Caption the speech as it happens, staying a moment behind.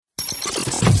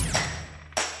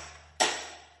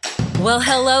Well,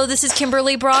 hello, this is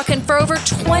Kimberly Brock, and for over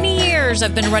 20 years,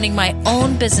 I've been running my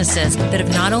own businesses that have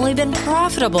not only been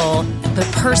profitable, but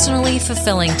personally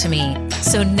fulfilling to me.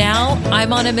 So now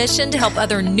I'm on a mission to help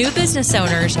other new business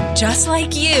owners just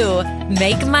like you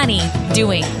make money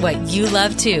doing what you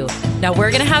love too. Now we're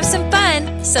going to have some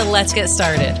fun, so let's get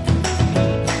started.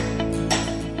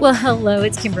 Well, hello,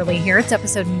 it's Kimberly here. It's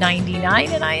episode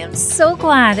 99, and I am so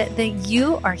glad that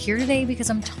you are here today because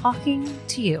I'm talking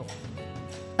to you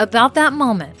about that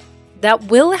moment that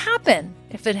will happen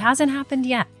if it hasn't happened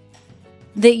yet,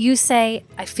 that you say,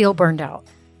 I feel burned out,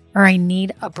 or I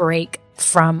need a break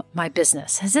from my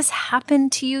business. Has this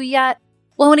happened to you yet?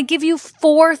 Well, I want to give you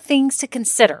 4 things to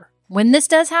consider when this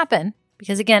does happen,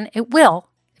 because again, it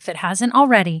will if it hasn't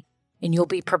already, and you'll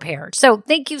be prepared. So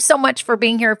thank you so much for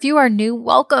being here. If you are new,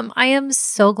 welcome. I am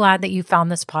so glad that you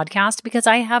found this podcast because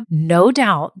I have no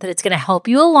doubt that it's going to help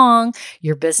you along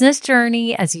your business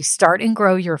journey as you start and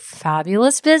grow your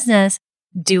fabulous business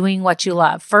doing what you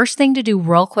love. First thing to do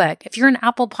real quick, if you're an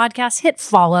Apple Podcast, hit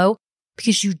follow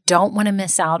because you don't want to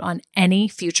miss out on any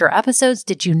future episodes.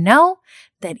 Did you know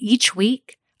that each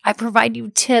week I provide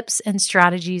you tips and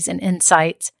strategies and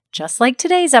insights, just like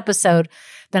today's episode,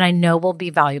 that I know will be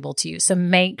valuable to you. So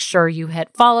make sure you hit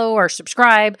follow or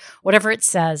subscribe, whatever it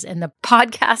says in the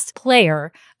podcast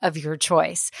player of your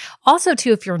choice. Also,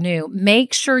 too, if you're new,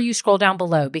 make sure you scroll down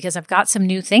below because I've got some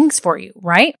new things for you,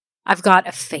 right? I've got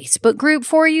a Facebook group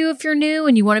for you if you're new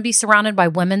and you want to be surrounded by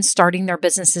women starting their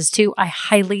businesses too. I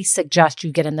highly suggest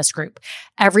you get in this group.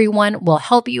 Everyone will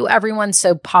help you. Everyone's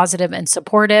so positive and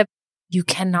supportive. You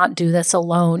cannot do this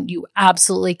alone. You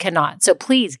absolutely cannot. So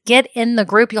please get in the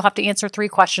group. You'll have to answer 3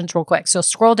 questions real quick. So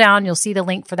scroll down. You'll see the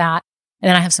link for that. And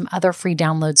then I have some other free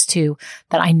downloads too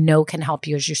that I know can help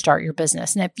you as you start your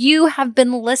business. And if you have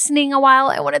been listening a while,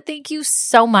 I want to thank you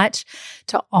so much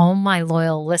to all my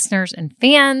loyal listeners and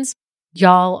fans.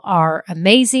 Y'all are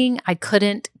amazing. I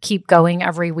couldn't keep going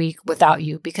every week without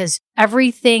you because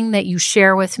everything that you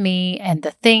share with me and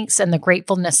the thanks and the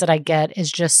gratefulness that I get is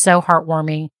just so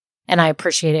heartwarming. And I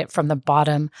appreciate it from the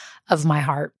bottom of my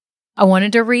heart. I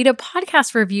wanted to read a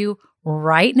podcast review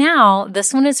right now.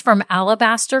 This one is from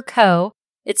Alabaster Co.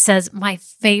 It says, my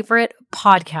favorite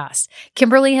podcast.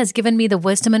 Kimberly has given me the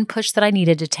wisdom and push that I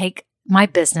needed to take my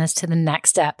business to the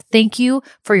next step. Thank you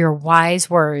for your wise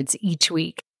words each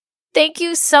week. Thank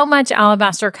you so much,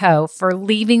 Alabaster Co., for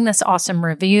leaving this awesome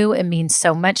review. It means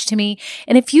so much to me.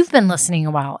 And if you've been listening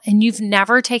a while and you've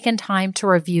never taken time to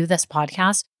review this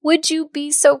podcast, would you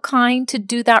be so kind to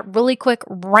do that really quick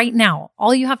right now?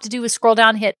 All you have to do is scroll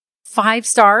down, hit 5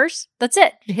 stars. That's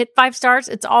it. Hit 5 stars.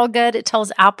 It's all good. It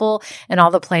tells Apple and all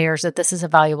the players that this is a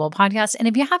valuable podcast. And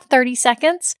if you have 30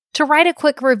 seconds to write a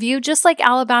quick review, just like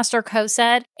Alabaster Co.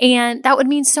 said, and that would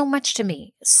mean so much to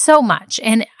me, so much.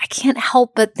 And I can't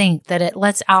help but think that it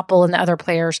lets Apple and the other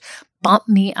players bump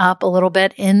me up a little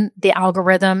bit in the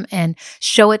algorithm and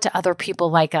show it to other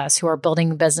people like us who are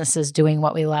building businesses doing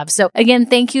what we love. So again,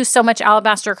 thank you so much,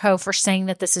 Alabaster Co., for saying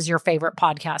that this is your favorite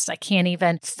podcast. I can't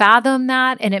even fathom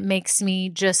that. And it makes me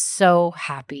just so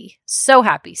happy. So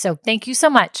happy. So thank you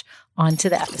so much. On to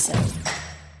the episode.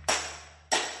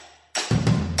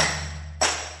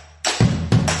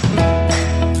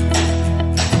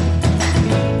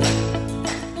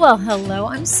 Well, hello.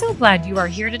 I'm so glad you are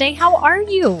here today. How are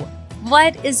you?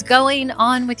 What is going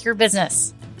on with your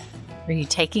business? Are you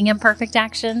taking imperfect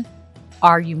action?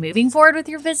 Are you moving forward with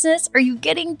your business? Are you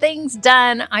getting things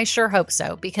done? I sure hope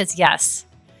so, because yes,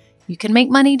 you can make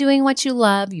money doing what you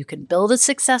love. You can build a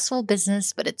successful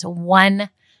business, but it's one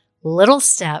little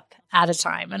step at a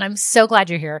time. And I'm so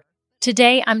glad you're here.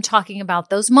 Today, I'm talking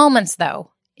about those moments,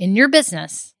 though, in your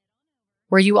business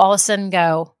where you all of a sudden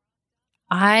go,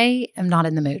 I am not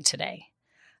in the mood today.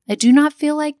 I do not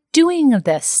feel like doing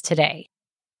this today.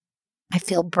 I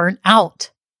feel burnt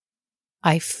out.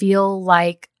 I feel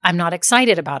like I'm not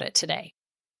excited about it today.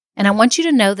 And I want you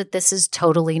to know that this is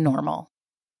totally normal.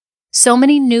 So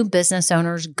many new business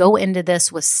owners go into this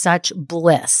with such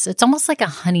bliss. It's almost like a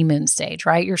honeymoon stage,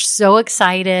 right? You're so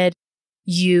excited.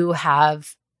 You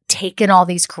have taken all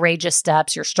these courageous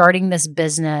steps. You're starting this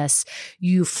business.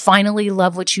 You finally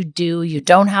love what you do. You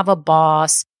don't have a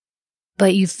boss,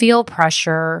 but you feel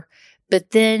pressure. But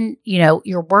then,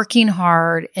 you're working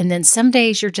hard. And then some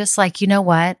days you're just like, you know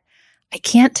what? I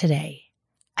can't today.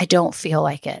 I don't feel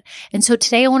like it. And so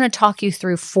today I want to talk you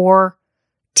through 4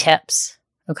 tips,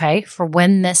 okay, for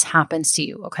when this happens to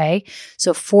you, okay?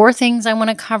 So 4 things I want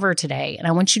to cover today. And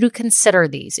I want you to consider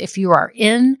these. If you are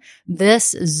in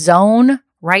this zone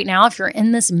right now, if you're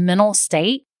in this mental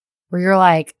state where you're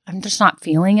like, I'm just not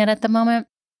feeling it at the moment,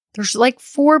 there's like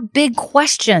 4 big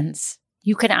questions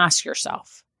you can ask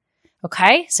yourself.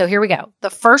 Okay, so here we go. The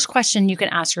first question you can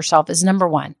ask yourself is number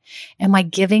 1, am I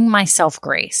giving myself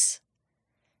grace?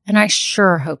 And I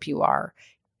sure hope you are.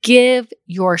 Give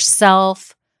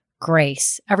yourself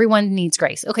grace. Everyone needs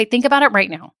grace. Okay, think about it right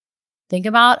now. Think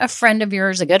about a friend of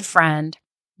yours, a good friend,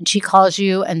 and she calls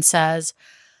you and says,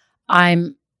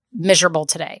 I'm miserable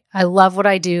today. I love what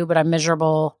I do, but I'm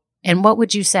miserable. And what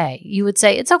would you say? You would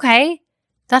say, it's okay.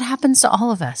 That happens to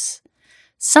all of us.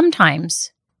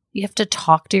 Sometimes you have to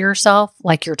talk to yourself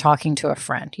like you're talking to a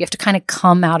friend. You have to kind of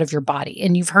come out of your body.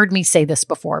 And you've heard me say this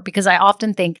before because I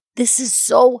often think this is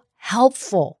so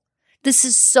helpful. This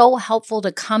is so helpful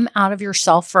to come out of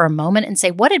yourself for a moment and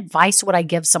say, what advice would I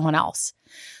give someone else?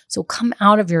 So come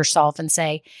out of yourself and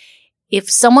say, if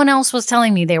someone else was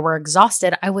telling me they were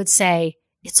exhausted, I would say,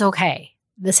 it's okay.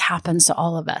 This happens to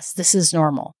all of us. This is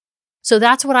normal. So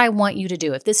that's what I want you to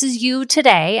do. If this is you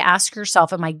today, ask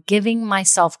yourself, am I giving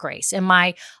myself grace? Am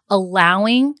I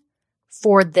allowing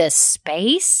for this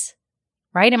space,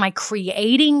 right? Am I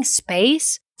creating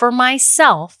space for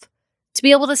myself to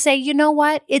be able to say, you know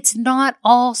what? It's not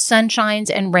all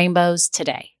sunshines and rainbows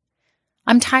today.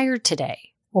 I'm tired today,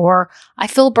 or I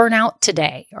feel burnout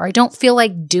today, or I don't feel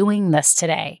like doing this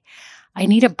today. I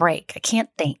need a break. I can't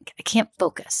think. I can't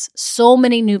focus. So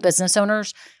many new business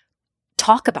owners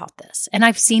talk about this. And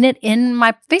I've seen it in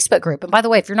my Facebook group. And by the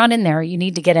way, if you're not in there, you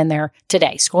need to get in there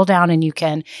today. Scroll down and you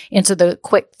can answer the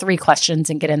quick 3 questions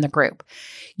and get in the group.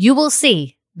 You will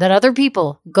see that other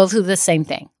people go through the same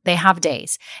thing. They have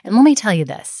days. And let me tell you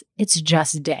this, it's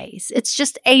just days. It's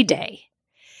just a day.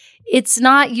 It's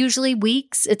not usually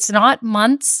weeks. It's not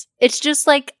months. It's just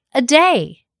like a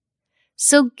day.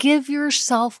 So give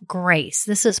yourself grace.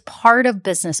 This is part of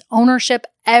business ownership.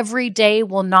 Every day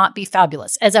will not be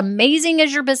fabulous. As amazing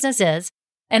as your business is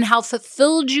and how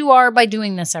fulfilled you are by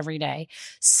doing this every day,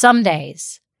 some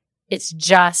days it's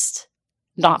just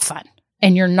not fun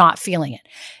and you're not feeling it.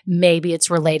 Maybe it's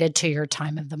related to your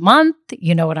time of the month.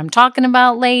 You know what I'm talking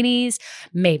about, ladies.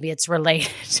 Maybe it's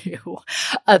related to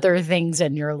other things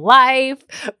in your life,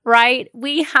 right?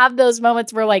 We have those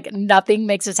moments where like nothing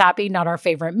makes us happy, not our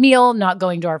favorite meal, not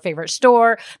going to our favorite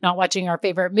store, not watching our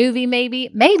favorite movie, maybe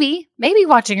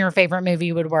watching your favorite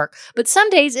movie would work. But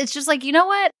some days it's just like, you know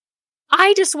what?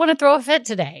 I just want to throw a fit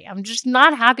today. I'm just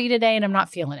not happy today and I'm not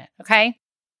feeling it, okay?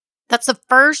 That's the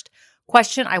first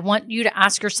question I want you to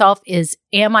ask yourself is,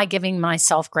 am I giving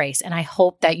myself grace? And I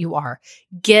hope that you are.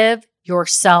 Give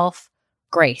yourself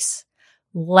grace.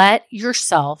 Let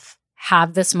yourself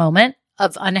have this moment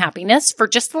of unhappiness for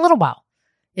just a little while.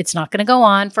 It's not going to go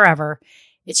on forever.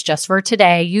 It's just for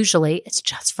today. Usually it's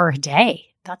just for a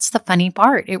day. That's the funny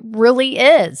part. It really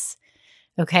is.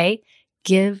 Okay?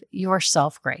 Give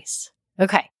yourself grace.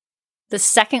 Okay. The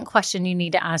second question you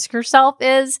need to ask yourself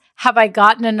is, have I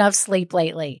gotten enough sleep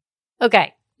lately?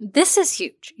 Okay, this is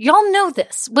huge. Y'all know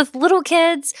this with little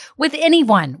kids, with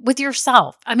anyone, with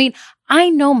yourself. I mean,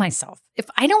 I know myself. If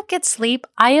I don't get sleep,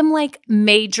 I am like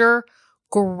major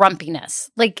grumpiness.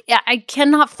 Like I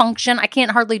cannot function. I can't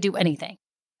hardly do anything.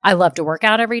 I love to work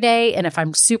out every day. And if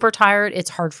I'm super tired, it's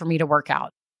hard for me to work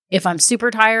out. If I'm super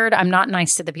tired, I'm not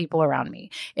nice to the people around me.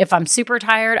 If I'm super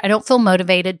tired, I don't feel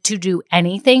motivated to do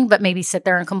anything but maybe sit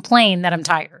there and complain that I'm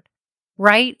tired.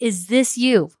 Right? Is this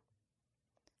you?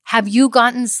 Have you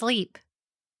gotten sleep?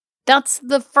 That's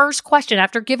the first question.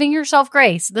 After giving yourself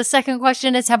grace, the second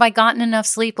question is, have I gotten enough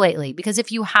sleep lately? Because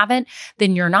if you haven't,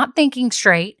 then you're not thinking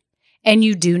straight and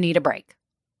you do need a break.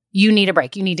 You need a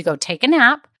break. You need to go take a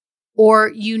nap, or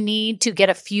you need to get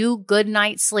a few good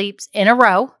night's sleeps in a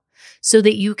row so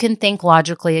that you can think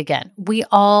logically again. We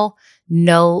all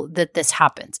know that this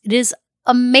happens. It is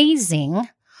amazing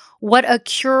what a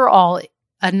cure-all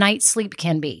a night's sleep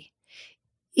can be.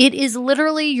 It is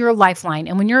literally your lifeline.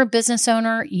 And when you're a business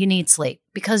owner, you need sleep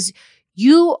because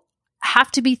you have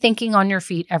to be thinking on your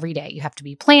feet every day. You have to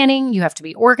be planning, you have to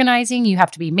be organizing, you have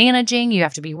to be managing, you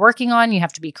have to be working on, you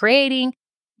have to be creating.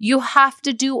 You have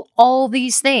to do all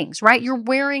these things, right? You're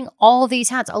wearing all these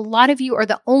hats. A lot of you are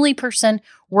the only person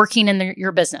working in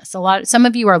your business. Some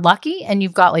of you are lucky and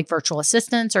you've got like virtual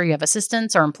assistants or you have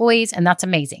assistants or employees, and that's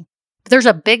amazing. But there's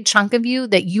a big chunk of you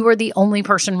that you are the only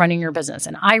person running your business.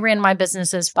 And I ran my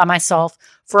businesses by myself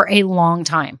for a long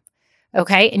time.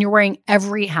 Okay. And you're wearing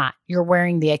every hat. You're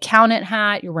wearing the accountant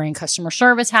hat. You're wearing customer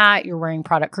service hat. You're wearing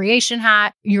product creation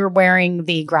hat. You're wearing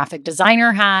the graphic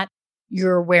designer hat.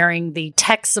 You're wearing the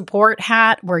tech support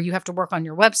hat where you have to work on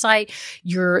your website.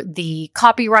 You're the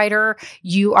copywriter.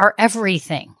 You are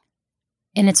everything.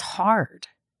 And it's hard.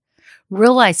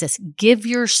 Realize this. Give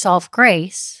yourself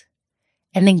grace.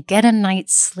 And then get a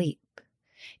night's sleep.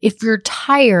 If you're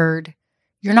tired,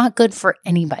 you're not good for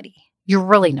anybody. You're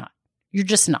really not. You're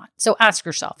just not. So ask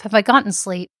yourself, have I gotten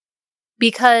sleep?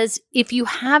 Because if you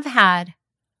have had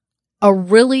a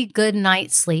really good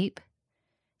night's sleep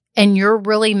and you're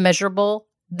really miserable,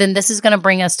 then this is going to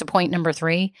bring us to point number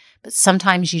 3. But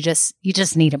sometimes you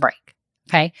just need a break.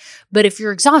 Okay. But if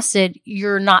you're exhausted,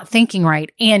 you're not thinking right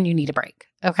and you need a break.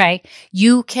 Okay.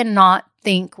 You cannot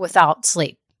think without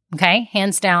sleep. Okay.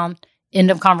 Hands down,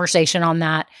 end of conversation on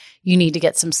that. You need to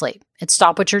get some sleep. And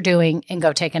stop what you're doing and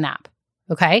go take a nap.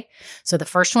 Okay. So the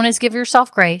first one is give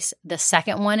yourself grace. The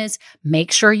second one is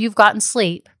make sure you've gotten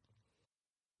sleep.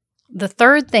 The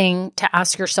third thing to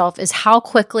ask yourself is how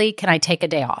quickly can I take a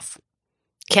day off?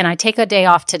 Can I take a day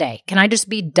off today? Can I just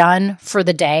be done for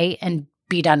the day and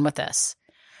be done with this?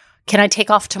 Can I take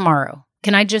off tomorrow?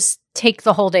 Can I just take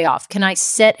the whole day off? Can I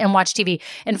sit and watch TV?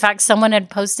 In fact, someone had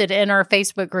posted in our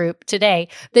Facebook group today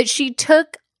that she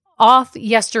took off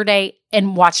yesterday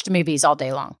and watched movies all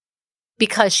day long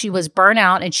because she was burnt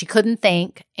out and she couldn't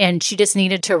think and she just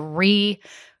needed to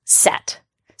reset.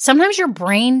 Sometimes your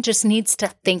brain just needs to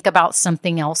think about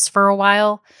something else for a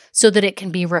while so that it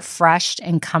can be refreshed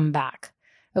and come back.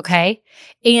 Okay.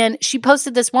 And she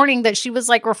posted this morning that she was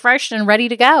like refreshed and ready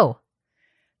to go.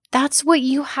 That's what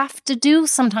you have to do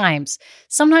sometimes.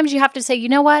 Sometimes you have to say, you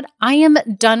know what? I am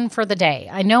done for the day.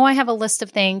 I know I have a list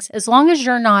of things. As long as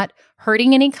you're not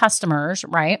hurting any customers,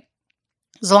 right?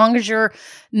 As long as you're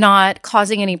not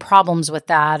causing any problems with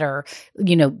that or,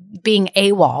 being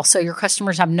AWOL, so your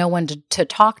customers have no one to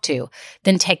talk to,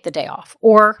 then take the day off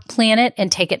or plan it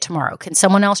and take it tomorrow. Can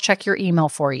someone else check your email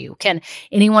for you? Can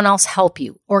anyone else help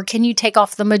you? Or can you take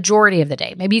off the majority of the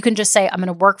day? Maybe you can just say, I'm going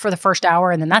to work for the first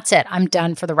hour and then that's it. I'm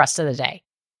done for the rest of the day.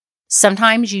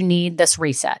 Sometimes you need this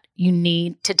reset. You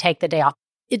need to take the day off.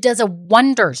 It does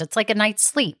wonders. It's like a night's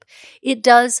sleep. It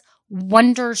does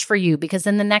wonders for you because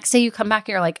then the next day you come back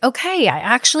and you're like, okay, I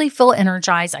actually feel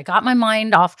energized. I got my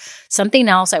mind off something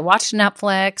else. I watched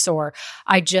Netflix or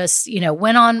I just,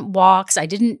 went on walks. I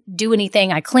didn't do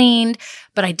anything. I cleaned,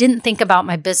 but I didn't think about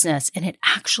my business and it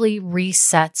actually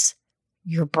resets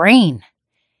your brain.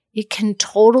 It can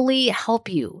totally help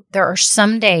you. There are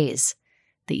some days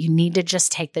that you need to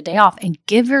just take the day off and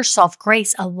give yourself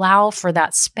grace. Allow for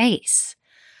that space.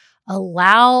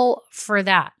 Allow for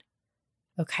that.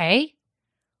 Okay?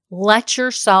 Let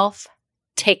yourself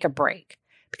take a break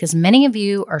because many of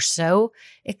you are so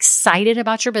excited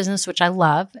about your business, which I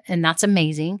love, and that's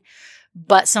amazing.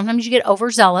 But sometimes you get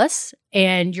overzealous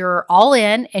and you're all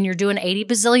in and you're doing 80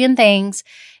 bazillion things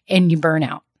and you burn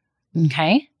out.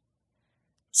 Okay?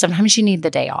 Sometimes you need the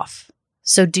day off.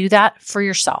 So do that for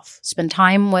yourself. Spend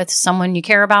time with someone you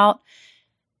care about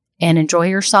and enjoy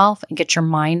yourself and get your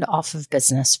mind off of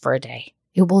business for a day.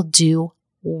 It will do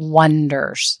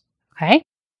wonders. Okay.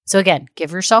 So again,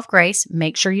 give yourself grace.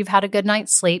 Make sure you've had a good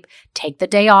night's sleep. Take the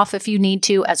day off if you need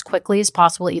to as quickly as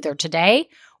possible, either today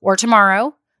or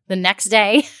tomorrow, the next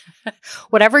day,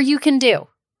 whatever you can do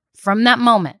from that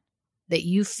moment that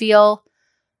you feel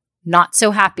not so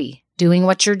happy doing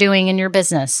what you're doing in your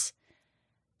business.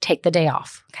 Take the day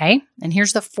off. Okay. And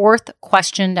here's the fourth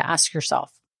question to ask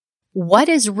yourself. What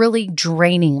is really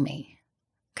draining me?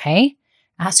 Okay.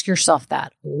 Ask yourself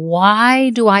that.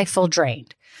 Why do I feel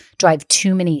drained? Do I have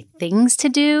too many things to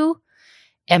do?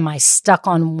 Am I stuck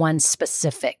on one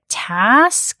specific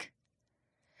task?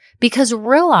 Because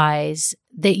realize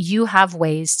that you have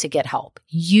ways to get help.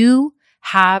 You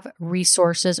have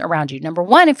resources around you. Number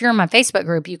one, if you're in my Facebook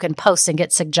group, you can post and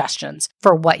get suggestions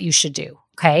for what you should do,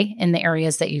 okay, in the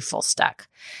areas that you feel stuck.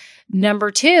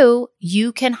 Number two,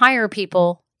 you can hire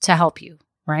people to help you,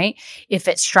 right? If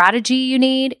it's strategy you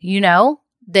need,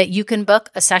 that you can book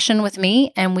a session with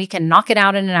me and we can knock it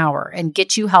out in an hour and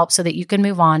get you help so that you can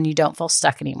move on. You don't feel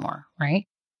stuck anymore, right?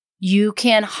 You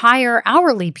can hire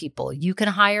hourly people. You can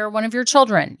hire one of your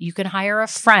children. You can hire a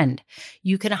friend.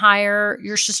 You can hire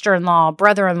your sister-in-law,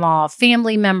 brother-in-law,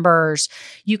 family members.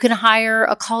 You can hire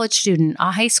a college student,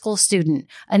 a high school student,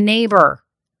 a neighbor.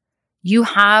 You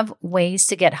have ways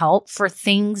to get help for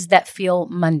things that feel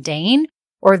mundane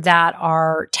or that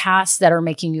are tasks that are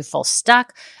making you feel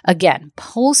stuck. Again,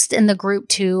 post in the group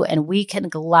too, and we can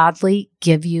gladly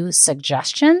give you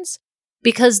suggestions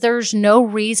because there's no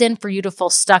reason for you to feel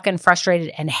stuck and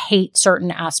frustrated and hate certain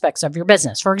aspects of your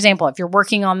business. For example, if you're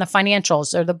working on the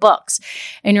financials or the books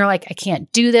and you're like, I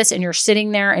can't do this, and you're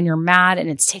sitting there and you're mad and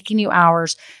it's taking you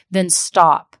hours, then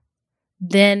stop.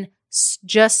 Then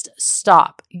just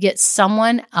stop. Get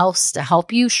someone else to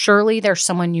help you. Surely there's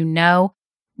someone you know.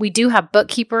 We do have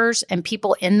bookkeepers and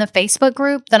people in the Facebook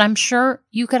group that I'm sure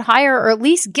you could hire or at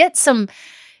least get some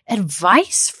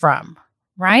advice from,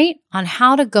 right? On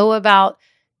how to go about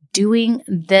doing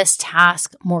this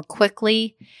task more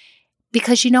quickly,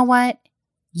 Because you know what?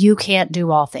 You can't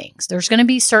do all things. There's going to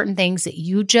be certain things that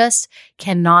you just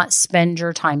cannot spend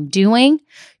your time doing.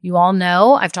 You all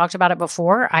know, I've talked about it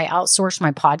before. I outsourced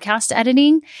my podcast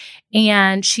editing,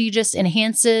 and she just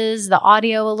enhances the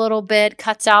audio a little bit,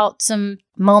 cuts out some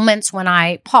moments when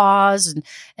I pause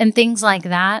and things like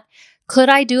that. Could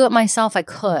I do it myself? I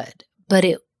could, but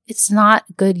it's not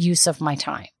good use of my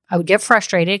time. I would get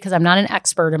frustrated because I'm not an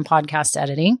expert in podcast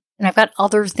editing, and I've got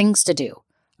other things to do.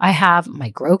 I have my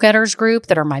Grow Getters group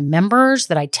that are my members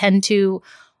that I tend to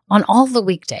on all the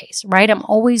weekdays, right? I'm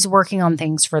always working on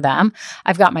things for them.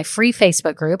 I've got my free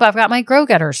Facebook group. I've got my Grow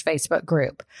Getters Facebook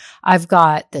group. I've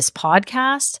got this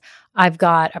podcast. I've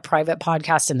got a private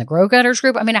podcast in the Grow Getters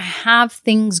group. I mean, I have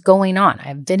things going on. I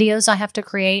have videos I have to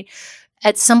create.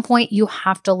 At some point, you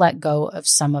have to let go of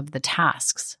some of the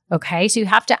tasks, okay? So you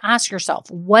have to ask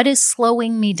yourself, what is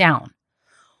slowing me down?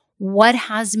 What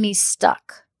has me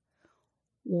stuck?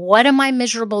 What am I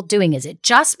miserable doing? Is it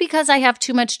just because I have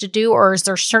too much to do, or is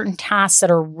there certain tasks that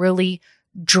are really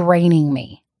draining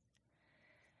me?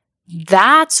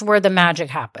 That's where the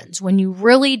magic happens. When you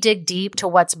really dig deep to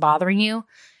what's bothering you,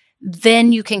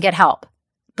 then you can get help.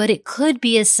 But it could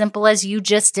be as simple as you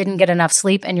just didn't get enough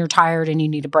sleep and you're tired and you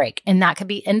need a break. And that could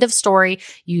be end of story.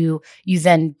 You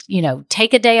then,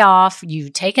 take a day off, you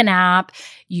take a nap,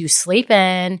 you sleep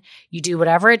in, you do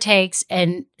whatever it takes.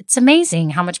 And it's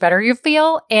amazing how much better you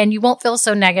feel, and you won't feel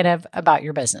so negative about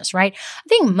your business, right? I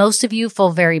think most of you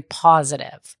feel very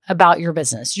positive about your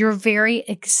business. You're very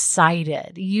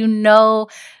excited. You know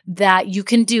that you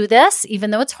can do this, even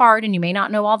though it's hard and you may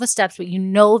not know all the steps, but you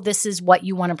know this is what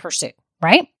you want to pursue.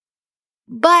 Right?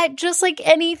 But just like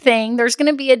anything, there's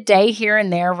going to be a day here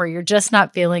and there where you're just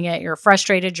not feeling it. You're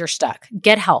frustrated. You're stuck.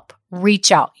 Get help.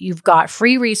 Reach out. You've got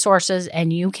free resources,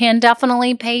 and you can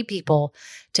definitely pay people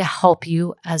to help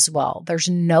you as well. There's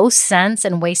no sense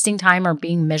in wasting time or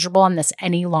being miserable on this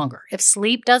any longer. If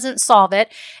sleep doesn't solve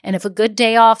it, and if a good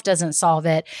day off doesn't solve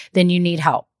it, then you need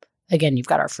help. Again, you've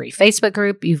got our free Facebook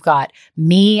group. You've got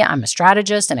me. I'm a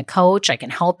strategist and a coach. I can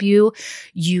help you.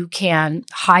 You can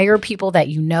hire people that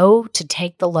you know to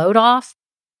take the load off.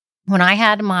 When I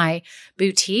had my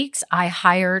boutiques, I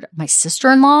hired my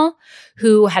sister-in-law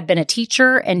who had been a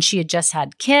teacher, and she had just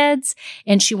had kids,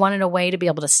 and she wanted a way to be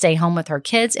able to stay home with her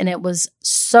kids. And it was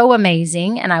so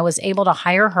amazing. And I was able to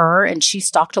hire her, and she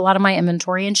stocked a lot of my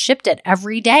inventory and shipped it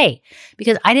every day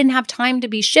because I didn't have time to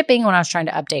be shipping when I was trying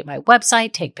to update my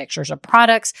website, take pictures of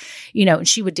products, and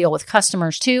she would deal with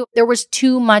customers too. There was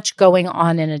too much going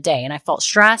on in a day, and I felt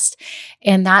stressed,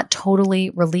 and that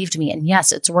totally relieved me. And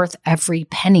yes, it's worth every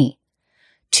penny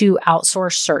to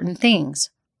outsource certain things,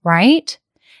 right?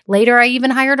 Later, I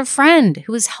even hired a friend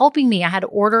who was helping me. I had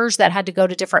orders that had to go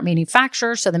to different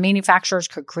manufacturers, so the manufacturers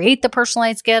could create the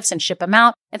personalized gifts and ship them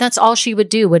out. And that's all she would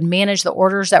do, would manage the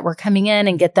orders that were coming in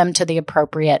and get them to the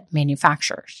appropriate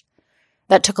manufacturers.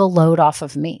 That took a load off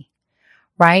of me,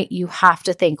 right? You have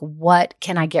to think, what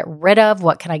can I get rid of?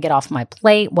 What can I get off my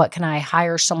plate? What can I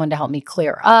hire someone to help me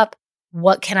clear up?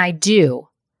 What can I do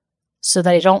so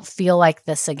that I don't feel like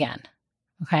this again?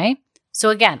 Okay. So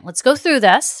again, let's go through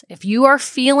this. If you are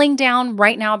feeling down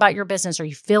right now about your business, or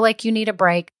you feel like you need a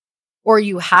break, or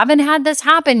you haven't had this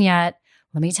happen yet,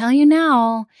 let me tell you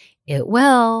now, it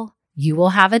will. You will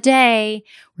have a day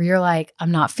where you're like,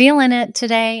 I'm not feeling it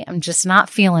today. I'm just not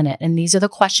feeling it. And these are the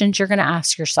questions you're going to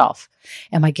ask yourself.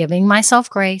 Am I giving myself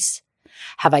grace?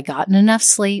 Have I gotten enough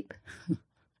sleep?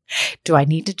 Do I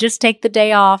need to just take the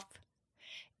day off?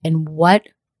 And what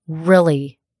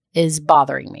really is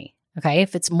bothering me? Okay,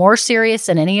 if it's more serious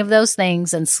than any of those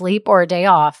things and sleep or a day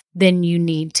off, then you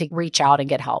need to reach out and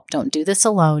get help. Don't do this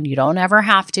alone. You don't ever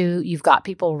have to. You've got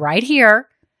people right here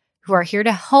who are here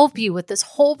to help you with this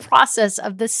whole process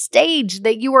of the stage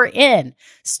that you are in,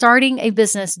 starting a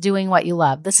business, doing what you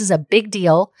love. This is a big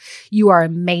deal. You are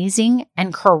amazing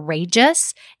and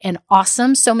courageous and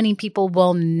awesome. So many people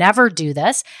will never do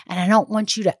this. And I don't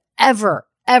want you to ever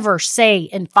say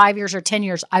in 5 years or 10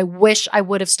 years, I wish I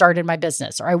would have started my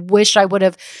business, or I wish I would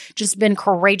have just been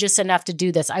courageous enough to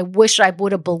do this. I wish I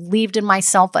would have believed in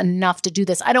myself enough to do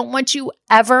this. I don't want you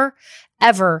ever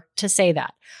to say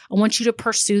that. I want you to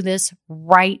pursue this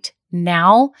right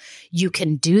now. You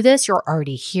can do this. You're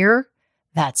already here.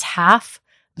 That's half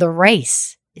the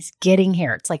race, is getting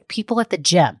here. It's like people at the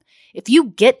gym. If you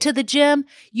get to the gym,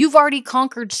 you've already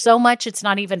conquered so much, it's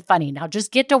not even funny. Now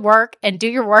just get to work and do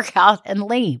your workout and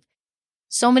leave.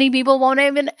 So many people won't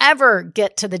even ever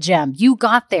get to the gym. You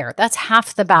got there. That's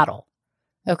half the battle.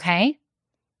 Okay?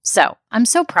 So I'm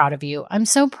so proud of you. I'm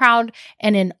so proud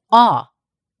and in awe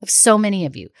of so many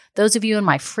of you. Those of you in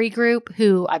my free group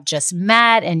who I've just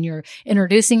met and you're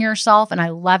introducing yourself, and I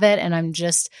love it. And I'm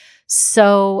just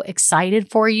so excited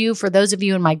for you. For those of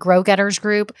you in my Grow Getters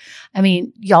group, I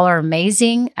mean, y'all are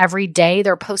amazing. Every day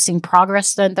they're posting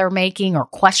progress that they're making or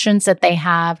questions that they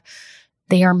have.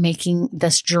 They are making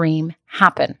this dream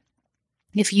happen.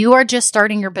 If you are just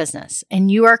starting your business and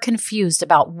you are confused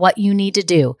about what you need to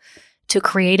do to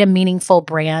create a meaningful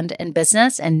brand and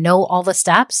business and know all the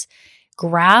steps,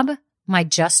 grab my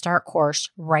Just Start course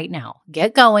right now.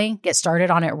 Get going, get started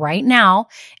on it right now.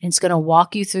 And it's going to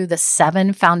walk you through the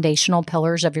 7 foundational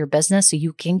pillars of your business so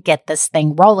you can get this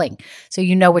thing rolling, so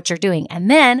you know what you're doing. And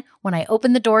then when I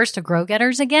open the doors to Grow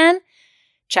Getters again,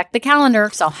 check the calendar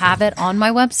because I'll have it on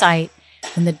my website.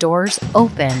 When the doors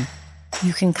open,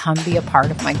 you can come be a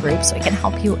part of my group so I can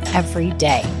help you every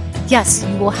day. Yes,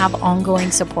 you will have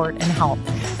ongoing support and help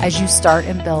as you start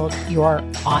and build your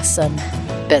awesome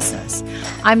business.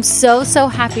 I'm so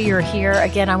happy you're here.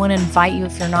 Again, I want to invite you,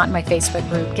 if you're not in my Facebook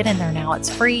group, get in there now. It's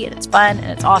free and it's fun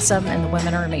and it's awesome and the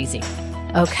women are amazing.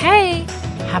 Okay,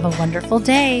 have a wonderful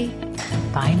day.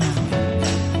 Bye now.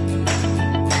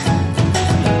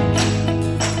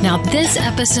 Now, this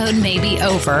episode may be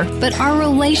over, but our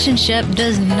relationship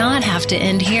does not have to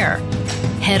end here.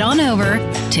 Head on over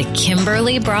to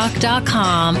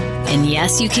KimberlyBrock.com, and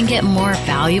yes, you can get more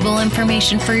valuable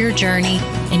information for your journey.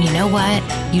 And you know what?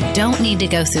 You don't need to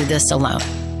go through this alone.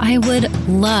 I would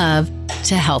love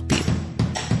to help you.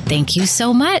 Thank you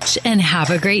so much, and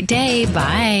have a great day.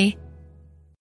 Bye.